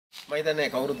මම හිතන්නේ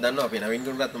කවුරුත් දන්නවා අපි නවින්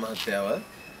ගුණරත්න මහත්තයාව.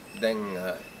 දැන්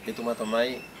එතුමා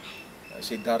තමයි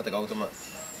සිද්ධාර්ථ ගෞතම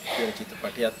කියන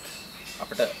චිත්‍රපටියත්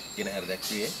අපිට ගෙන හැර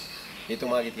දැක්ුවේ.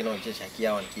 එතුමාගේ තියෙන විශේෂ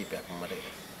හැකියාවන් කීපයක් මට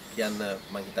කියන්න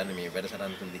මම හිතන්නේ මේ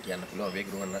වැඩසටහන තුලදී කියන්න පුළුවන්. වේ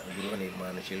ගෘහ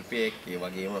නිර්මාණ ශිල්පියෙක්. ඒ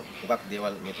වගේම හුඟක්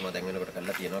දේවල් මෙතුමා දැන් වෙනකොට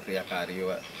කරලා තියෙනවා. ක්‍රියාකාරීව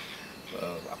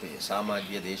අපි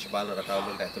සමාජීය දේශපාලන රටාවල්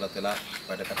වලට ඇතුළත් වෙලා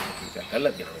වැඩ කටයුතු කීපයක්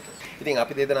කරලා තියෙනවා. ඉතින්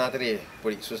අපි දෙදෙනා අතරේ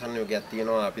පොඩි සුසංයෝගයක්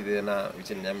තියෙනවා. අපි දෙදෙනා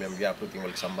විසින් යම් ව්‍යාපෘති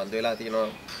වලට සම්බන්ධ වෙලා තියෙනවා.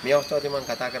 මේ අවස්ථාවේදී මම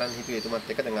කතා කරන්න හිතුවේ එතුමත්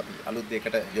එක්ක දැන් අපි අලුත්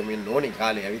දෙයකට යොමු වෙන්න ඕනේ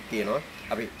කාලේ ඇවිත් තියෙනවා.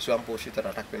 අපි ස්වයංපෝෂිත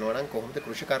රටක් වෙනවා නම් කොහොමද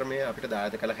කෘෂිකර්මය අපිට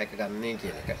දායක කළ හැකගන්නේ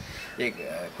කියන එක. ඒ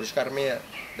කෘෂිකර්මය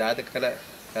දායක කළ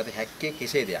ගත හැක්කේ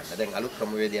කෙසේද යන්න. දැන් අලුත්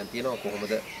ක්‍රමවේදයන් තියෙනවා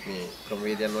කොහොමද මේ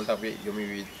ක්‍රමවේදයන් වලට අපි යොමු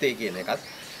වෙන්නේ කියන එකත්.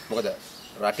 මොකද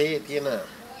රටේ තියෙන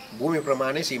භූමි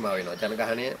ප්‍රමාණය සීමා වෙනවා.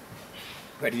 ජනගහනය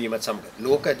වැඩි වීමත් සමග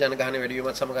ලෝක ජනගහනය වැඩි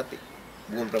වීමත් සමගත්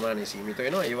භූමි ප්‍රමාණය සීමිත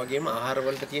වෙනවා. ඒ වගේම ආහාර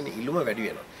වලට තියෙන ඉල්ලුම වැඩි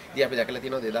වෙනවා. ඉතින් අපි දැකලා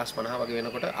තියෙනවා 2050 වගේ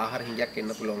වෙනකොට ආහාර හිඟයක්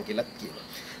එන්න පුළුවන් කියලාත් කියනවා.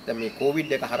 දැන් මේ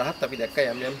කොවිඩ් එක හරහත් අපි දැක්ක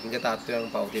යම් හිඟ තාත්වයන්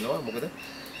පවතිනවා. මොකද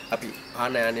අපි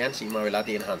ආනයනයන් සීමා වෙලා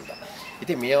තියෙන හන්දා.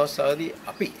 ඉතින් මේ අවස්ථාවේදී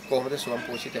අපි කොහොමද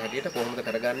ස්වයංපෝෂිත හැටියට කොහොමද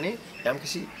කරගන්නේ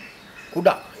යම්කිසි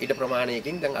කුඩා ඊට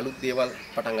ප්‍රමාණයකින් දැන් අලුත් දේවල්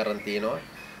පටන් ගන්න තියෙනවා.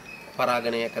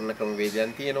 පරාගණය කරන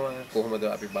ක්‍රමවේදයන් තියෙනවා. කොහොමද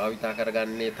අපි භාවිතා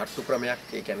කරගන්නේ තට්ටු ක්‍රමයක්.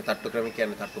 ඒ කියන්නේ තට්ටු ක්‍රම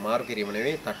කියන්නේ තට්ටු මාරු කිරීම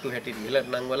නෙවෙයි. තට්ටු හැටි ඉහළට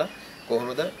නංවලා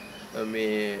කොහොමද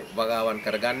මේ වගාවන්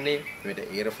කරගන්නේ. මේකට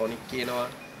එයරොෆොනික් කියනවා,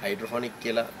 හයිඩ්‍රොෆොනික්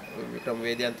කියලා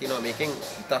ක්‍රමවේදයන් තියෙනවා. මේකෙන්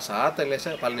ඉතා සාත ලෙස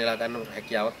පල නෙලා ගන්න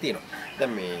හැකියාවක් තියෙනවා.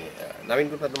 දැන් මේ නවින්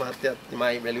ගුණරත්න මහත්තයා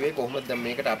තමයි බැලුවේ කොහොමද දැන්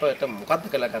මේකට අපිට මොකද්ද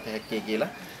කළගත හැක්කේ කියලා.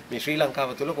 මේ ශ්‍රී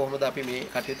ලංකාව තුළ කොහොමද අපි මේ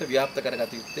කටයුතු ව්‍යාප්ත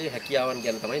කරගත යුත්තේ හැකියාවන්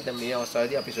ගැන තමයි දැන් මේ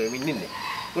අවස්ථාවේදී අපි සොයමින් ඉන්නේ.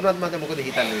 ගුණරත්න මහත්තයා මොකද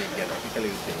හිතන්නේ මේ කියන අපි කළ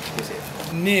යුත්තේ කෙසේද?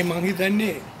 නේ මං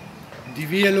හිතන්නේ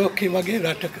දිව්‍ය ලෝකේ වගේ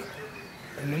රටක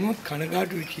නමුත්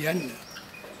කනගාටුයි කියන්න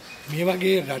මේ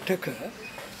වගේ රටක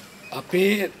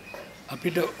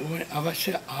අපිට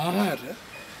අවශ්‍ය ආහාර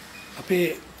අපේ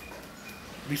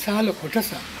විශාල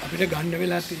කොටස අපිට ගන්න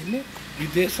වෙලා තියෙන්නේ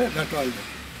විදේශ රටවල් වලින්.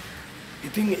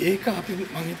 ඉතින් ඒක අපි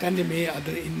මම හිතන්නේ මේ අද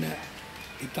ඉන්න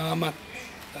ඉතාමත්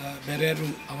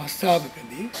බැරෑරුම්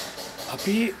අවස්ථාවකදී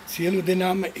අපි සියලු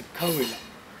දෙනාම එක්කව වෙලා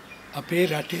අපේ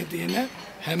රටේ තියෙන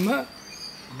හැම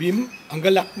බිම්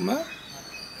අඟලක්ම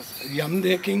යම්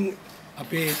දෙයකින්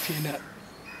අපේ තියෙන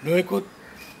නොයෙකුත්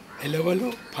එළවලු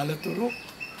පළතුරු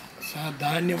සහ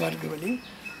ධාන්‍ය වර්ග වලින්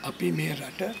අපි මේ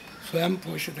රට ස්වයං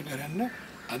පෝෂිත කරන්න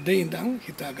අද ඉඳන්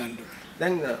හිතා ගන්න ඕනේ.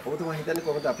 දැන් ඔබතුමා හිතන්නේ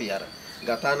කොහොමද අපි අර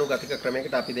ගතානුගතික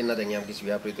ක්‍රමයකට අපි දෙන්න දැන් යම් කිසි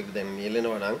ව්‍යාපෘතියකට දැන්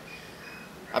නියැලෙනවා නම්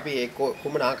අපි ඒ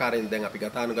කොමුණ ආකාරයෙන් දැන් අපි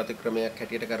ගතානුගතික ක්‍රමයක්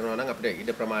හැටියට කරනවා නම් අපිට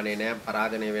ඉඩ ප්‍රමාණය නෑ.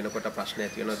 පරාගණය වෙනකොට ප්‍රශ්න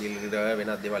ඇති වෙනවා, දිලිර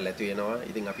වෙනත් දේවල් ඇති වෙනවා.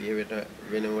 ඉතින් අපි ඒ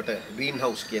වෙනුවට ග්‍රීන්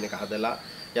හවුස් කියන එක හදලා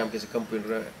යම් කිසි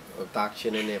කම්පියුටර්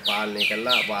තාක්ෂණයේ පාලනය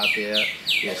කළා වාතය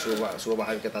ඒ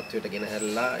ස්වභාවික තත්වයට ගෙන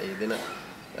හැරලා ඒ දෙන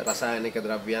රසායනික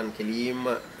ද්‍රව්‍යයන් කෙලීම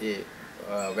ඒ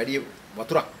වැඩි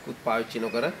වතුරක් උත්පාදනය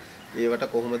නොකර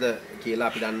ඒවට කොහොමද කියලා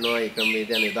අපි දන්නවා. ඒ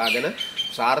ක්‍රමවේදයන් යොදාගෙන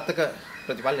සාර්ථක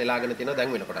ප්‍රතිඵල නෙලාගෙන තියෙනවා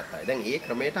දැන් වෙනකොටත් ආයේ. දැන් ඒ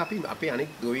ක්‍රමයට අපි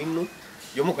අනිත් ගොවින්නුත්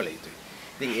යොමු කළ යුතුයි.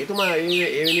 ඉතින් එතුමා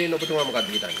ඒ වෙනුවෙන් ඔබතුමා මොකක්ද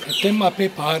හිතන්නේ? ඇත්තෙන්ම අපේ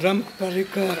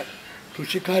පාරම්පරික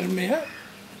කෘෂිකර්මය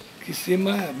කිසිම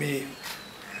මේ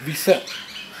විස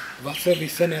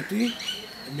නැති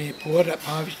මේ පොර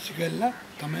පාවිච්චි කරලා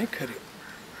තමයි කරේ.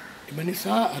 ඒ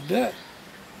නිසා අද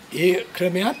ඒ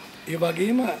ක්‍රමයක් ඒ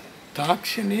වගේම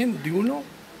තාක්ෂණයෙන් දියුණු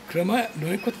ක්‍රම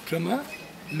නොයෙකුත් ක්‍රම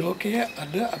ලෝකයේ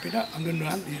අද අපිට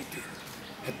අඳුන්වලා දෙනවා.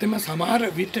 ඇත්තම සමහර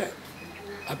විට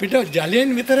අපිට ජලයෙන්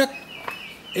විතරක්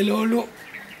එළවලු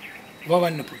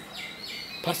වවන්න පුළුවන්.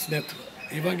 පස් නැතුව.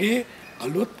 ඒ වගේ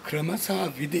අලුත් ක්‍රම සහ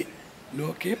විදි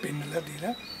ලෝකයේ පෙන්වලා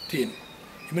දීලා තියෙනවා.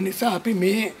 ඒ නිසා අපි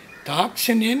මේ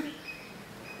තාක්ෂණයෙන්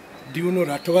දියුණු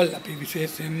රටවල් අපි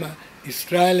විශේෂයෙන්ම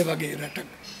ඊශ්‍රායල වගේ රටක්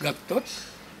ගත්තොත්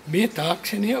මේ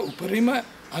තාක්ෂණය උපරිම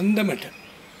අන්දමට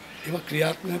ඒවා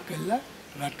ක්‍රියාත්මක කළා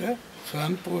රට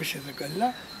ස්වයං පෝෂිත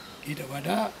කළා. ඊට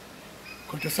වඩා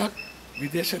කොටසක්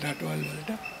විදේශ රටවල්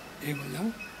වලට ඒගොල්ලන්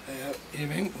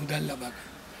ඒවෙන් මුදල් ලබා ගන්න.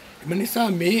 එම නිසා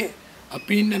මේ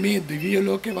අපි ඉන්න මේ දිව්‍ය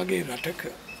ලෝකේ වගේ රටක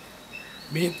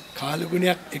මේ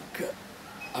කාලගුණයක් එක්ක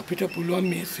අපිට පුළුවන්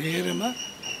මේ සේරම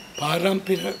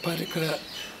පාරම්පරික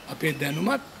අපේ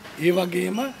දැනුමත් ඒ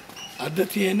වගේම අද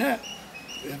තියෙන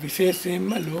විශේෂයෙන්ම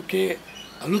ලෝකයේ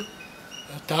අලුත්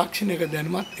තාක්ෂණික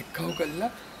දැනුමත් එක්කව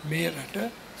කළා මේ රට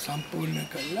සම්පූර්ණ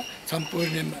කළා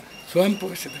සම්පූර්ණයෙන්ම ස්වයං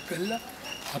පෝෂිත කළා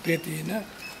අපේ තියෙන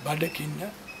බඩකින්න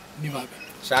නිවා ගන්න.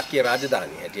 ශාක්‍ය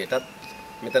රාජධානිය හැටියටත්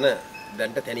මෙතන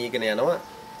දැන්ට තැනීගෙන යනවා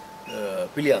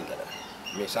පිළියන්තර.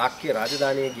 මේ ශාක්‍ය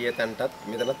රාජධානිය ගිය තැනටත්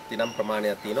මෙතනත් ඉනම්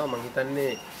ප්‍රමාණයක් තියෙනවා. මම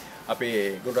හිතන්නේ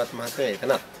අපේ ගුණරත්න මහත්මයා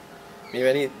එතනත්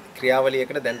මෙවැනි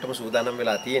ක්‍රියාවලියකට දැන්ටම සූදානම්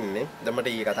වෙලා තියෙන්නේ. දැන් මට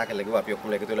ඊ කතා කරලා කිව්වා අපි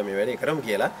ඔක්කොම එකතු වෙලා මේ වැඩේ කරමු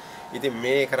කියලා. ඉතින්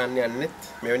මේ කරන්න යන්නෙත්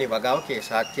මෙවැනි වගාවක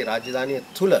ශාක්‍ය රාජධානිය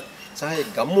තුල සහ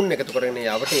ගම්මුන් එකතු කරගෙන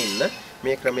යවට ඉන්න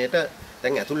මේ ක්‍රමයට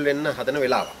දැන් ඇතුල් වෙන්න හදන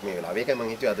වෙලාවක් මේ වෙලාව. ඒකයි මම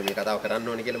හිතුවා අද මේ කතාව කරන්න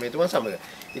ඕනේ කියලා මේතුමා සමග.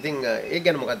 ඉතින් ඒක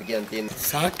ගැන මොකක්ද කියන්න තියෙන්නේ?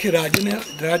 ශාක්‍ය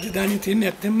රාජධානිය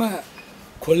තියෙන්නේ ඇත්තෙන්ම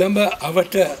කොළඹ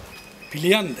අවට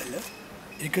පිළියන්දල.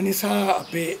 ඒක නිසා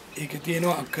අපේ ඒකේ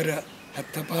තියෙනවා අක්කර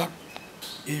 75ක්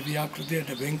ඒ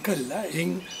ව්‍යාකෘතියට වෙන් කළා.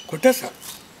 එයින් කොටසක්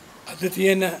අද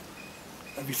තියෙන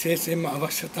විශේෂයෙන්ම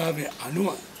අවශ්‍යතාවය අනුව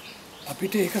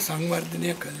අපිට ඒක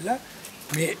සංවර්ධනය කළා.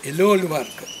 මේ එළවලු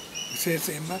වර්ග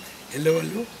විශේෂයෙන්ම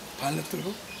එළවලු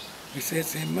පළතුරු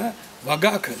විශේෂයෙන්ම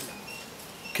වගා කළා.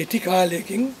 කෙටි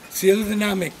කාලයකින් සියලු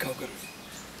දෙනාම එක්ව කරලා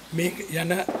මේ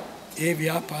යන ඒ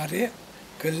ව්‍යාපාරය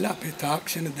කළා. අපේ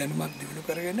තාක්ෂණ දැනුමක් දිනු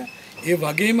කරගෙන ඒ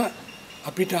වගේම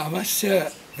අපිට අවශ්‍ය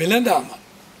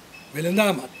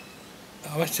වෙළඳාමත්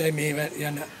අවශ්‍යයි මේ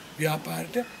යන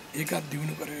ව්‍යාපාරයට ඒකත්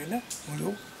දිනු කරගෙන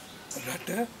මුළු රට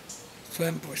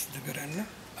ස්වයං පෝෂිත කරන්න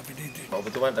අපිට ඉතින්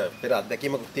ඔබතුමාට පෙර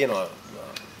අත්දැකීමක් තියෙනවා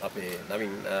අපේ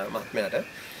නවින් මහත්මයාට.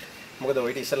 මොකද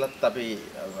ඔය ඉතිසලත් අපි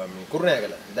මේ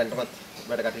කුරුණෑගල දැන්ටමත්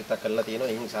වැඩ කටයුත්තක් කරලා තියෙනවා.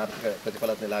 එහින් සාර්ථක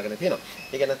ප්‍රතිඵලත් නෙලාගෙන තියෙනවා.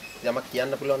 ඒ ගැන යමක්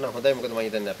කියන්න පුළුවන් නම් හොඳයි. මොකද මම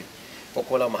හිතන්නේ අපි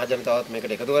ඔක්කොම මහ ජනතාවත්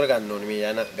මේකට එකතු කරගන්න ඕනේ මේ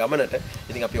යන ගමනට.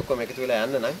 ඉතින් අපි ඔක්කොම එකතු වෙලා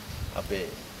යන්න නම් අපේ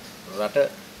රට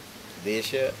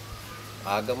දේශය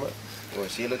ආගම ඔය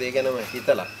සියලු දේ ගැනම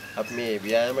හිතලා අපි මේ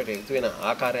ව්‍යායාමයට එකතු වෙන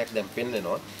ආකාරයක් දැන්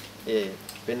පෙන්වනවා. ඒ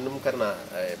පෙන්눔 කරන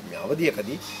මේ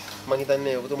අවධියකදී මම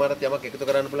හිතන්නේ ඔබතුමාටත් යමක් එකතු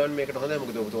කරන්න පුළුවන් මේකට හොඳයි.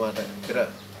 මොකද ඔබතුමාට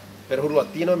පෙරහුරුවක්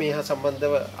තියෙනවා මේ හා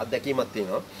සම්බන්ධව අත්දැකීමක්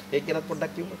තියෙනවා. ඒක ගැනත්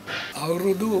පොඩ්ඩක් කියන්න.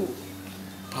 අවුරුදු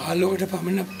 15කට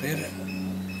පමණ පෙර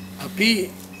අපි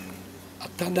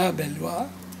අත්හදා බැලුවා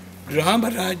ග්‍රාම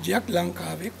රාජ්‍යයක්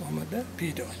ලංකාවේ කොහොමද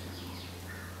පිහිටවන්නේ.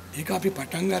 ඒක අපි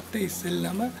පටන් ගත්තේ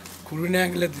ඉස්සෙල්ලම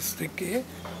කුරුණෑගල දිස්ත්‍රික්කයේ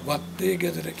වත්තේ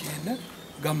ගෙදර කියන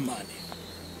ගම්මානයේ.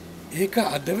 ඒක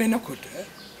අද වෙනකොට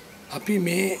අපි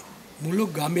මේ මුළු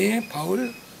ගමේ පවුල්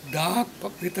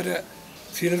 1000ක් විතර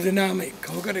සියලු දෙනාම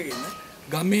එකව කරගෙන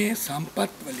ගමේ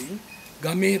සම්පත් වලින්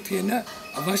ගමේ තියෙන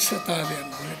අවශ්‍යතාවයන්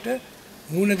වලට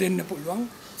මුහුණ දෙන්න පුළුවන්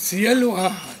සියලු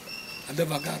ආහාර අද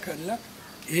වගා කරලා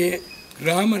ඒ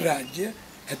ග්‍රාම රාජ්‍ය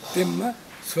ඇත්තෙන්ම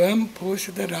ස්වයං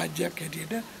පෝෂිත රාජ්‍යයක්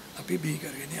හැටියට අපි බිහි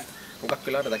කරගෙන යනවා. මොකක්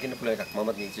වෙලාවට දකින්න පුළුවන් එකක්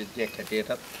මමත් නිශ්චිතයක්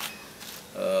හැටියටත්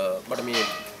මට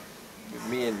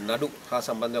මේ නඩු හා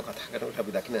සම්බන්ධව කතා කරනකොට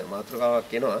අපි දකින්න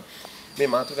මාතෘකාවක් එනවා. මේ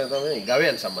මාතෘකාව තමයි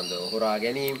ගවයන් සම්බන්ධව හොරා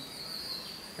ගැනීම.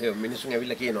 ඒ මිනිසුන්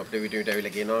ඇවිල්ලා කියනවා අපිට විට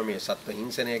ඇවිල්ලා කියනවා මේ සත්ව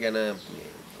හිංසනය ගැන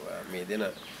මේ දෙන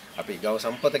අපි ගව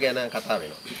සම්පත ගැන කතා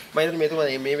වෙනවා. මම හිතන්නේ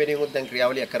මේතුමා මේ වෙලෙමුත් දැන්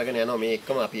ක්‍රියාවලියක් කරගෙන යනවා. මේ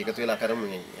එක්කම අපි එකතු වෙලා කරමු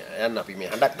යන්න අපි මේ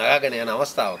හඬක් නගාගෙන යන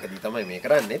අවස්ථාවකදී තමයි මේ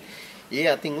කරන්නේ. ඒ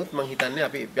අතින් උත් මම හිතන්නේ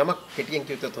අපි යමක් කෙටියෙන්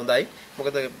කිව්වොත් හොඳයි.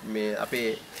 මොකද මේ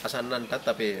අපේ අසන්නන්ටත්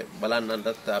අපේ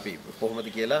බලන්නන්ටත් අපි කොහොමද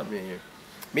කියලා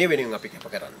මේ වෙනුවෙන් අපි කැප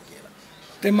කරන්න කියලා.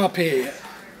 තෙම අපේ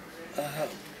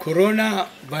කොරෝනා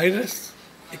වෛරස්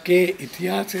එකේ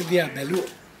ඉතිහාසය දිහා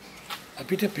බැලුවොත්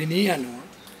අපිට පෙනී යනවා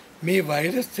මේ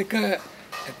වෛරස් එක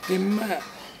ඇත්තෙන්ම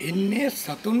එන්නේ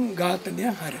සතුන් ඝාතනය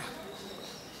හරහා.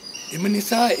 එම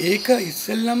නිසා ඒක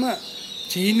ඉස්සෙල්ලම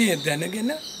චීනය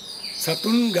දැනගෙන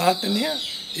සතුන් ඝාතනය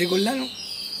ඒගොල්ලන්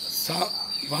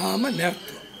වහාම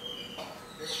නැවතුවා.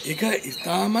 ඒක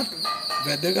ඉතාමත්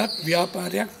වැදගත්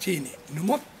ව්‍යාපාරයක් චීනයේ.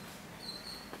 නමුත්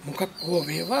මොකක් හෝ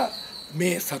වේවා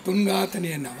මේ සතුන් ඝාතනය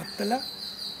නවත්තලා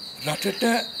රටට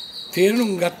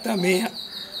තේරුම් ගත්තා මේ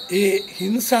ඒ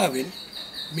හිංසාවෙන්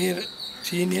මේ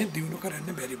චීනය දියුණු කරන්න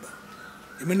බැරි බව.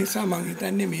 එම නිසා මම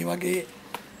හිතන්නේ මේ වගේ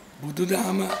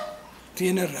බුදුදහම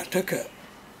තියෙන රටක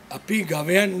අපි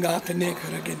ගවයන් ඝාතනය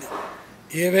කරගෙන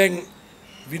ඒවෙන්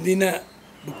විඳින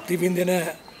භුක්ති විඳින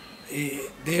ඒ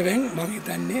දේවෙන් මම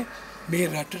හිතන්නේ මේ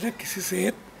රටට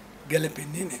කිසිසේත්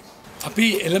ගැලපෙන්නේ නැහැ. අපි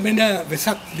එළඹෙන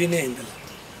වෙසක් දිනේ ඉඳලා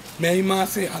මැයි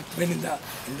මාසේ 7 වෙනිදා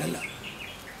ඉඳලා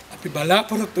අපි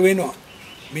බලාපොරොත්තු වෙනවා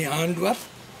මේ ආණ්ඩුවත්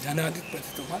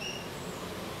ජනාධිපතිතුමත්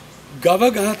ගව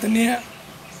ඝාතනය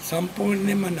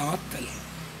සම්පූර්ණයෙන්ම නවත්තලා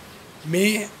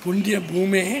මේ පුණ්‍ය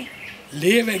භූමියේ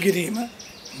ලේ වැගිරීම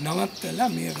නවත්තලා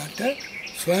මේ රට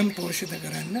ස්වයං පෝෂිත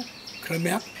කරන්න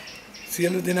ක්‍රමයක්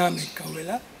සියලු දෙනාම එක්ව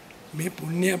වෙලා මේ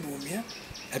පුණ්‍ය භූමිය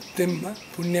ඇත්තෙන්ම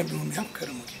පුණ්‍ය භූමියක්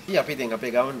කරමු. අපි ඉතින්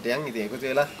අපේ ගමන්ට යන් ඉතින් එකතු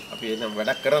වෙලා අපි එනම්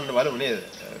වැඩක් කරන්න බලමු නේද?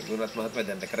 ගුණරත් මහත්මයා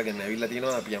දැන් කරගෙන ඇවිල්ලා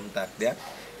තියෙනවා. අපි යම් තාක් දෙයක්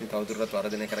ඉතින් තවදුරටත්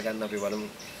වර්ධනය කරගන්න අපි බලමු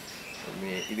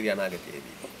මේ ඉදිරි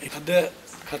අනාගතයේදී. අද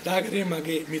කතා කරේ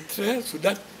මගේ මිත්‍ර සුදත්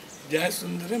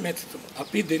ජයසුන්දර මැතිතුමා.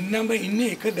 අපි දෙන්නම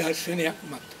ඉන්නේ එක දර්ශනයක්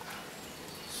මත.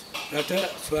 රට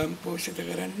ස්වයං පෝෂිත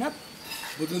කරන්නත්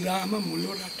බුදුදහම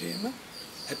මුළු රටේම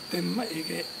ඇත්තෙන්ම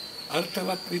ඒකේ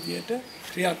අර්ථවත් විදියට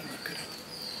ක්‍රියාත්මක කරන්න.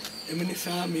 එම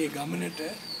නිසා මේ ගමනට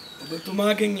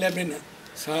ඔබතුමාගෙන් ලැබෙන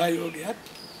සහයෝගයත්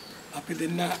අපි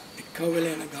දෙන්න එක්කව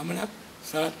වෙලා යන ගමනක්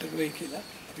සාර්ථක වෙයි කියලා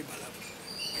අපි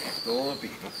බලාපොරොත්තු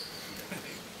වෙනවා.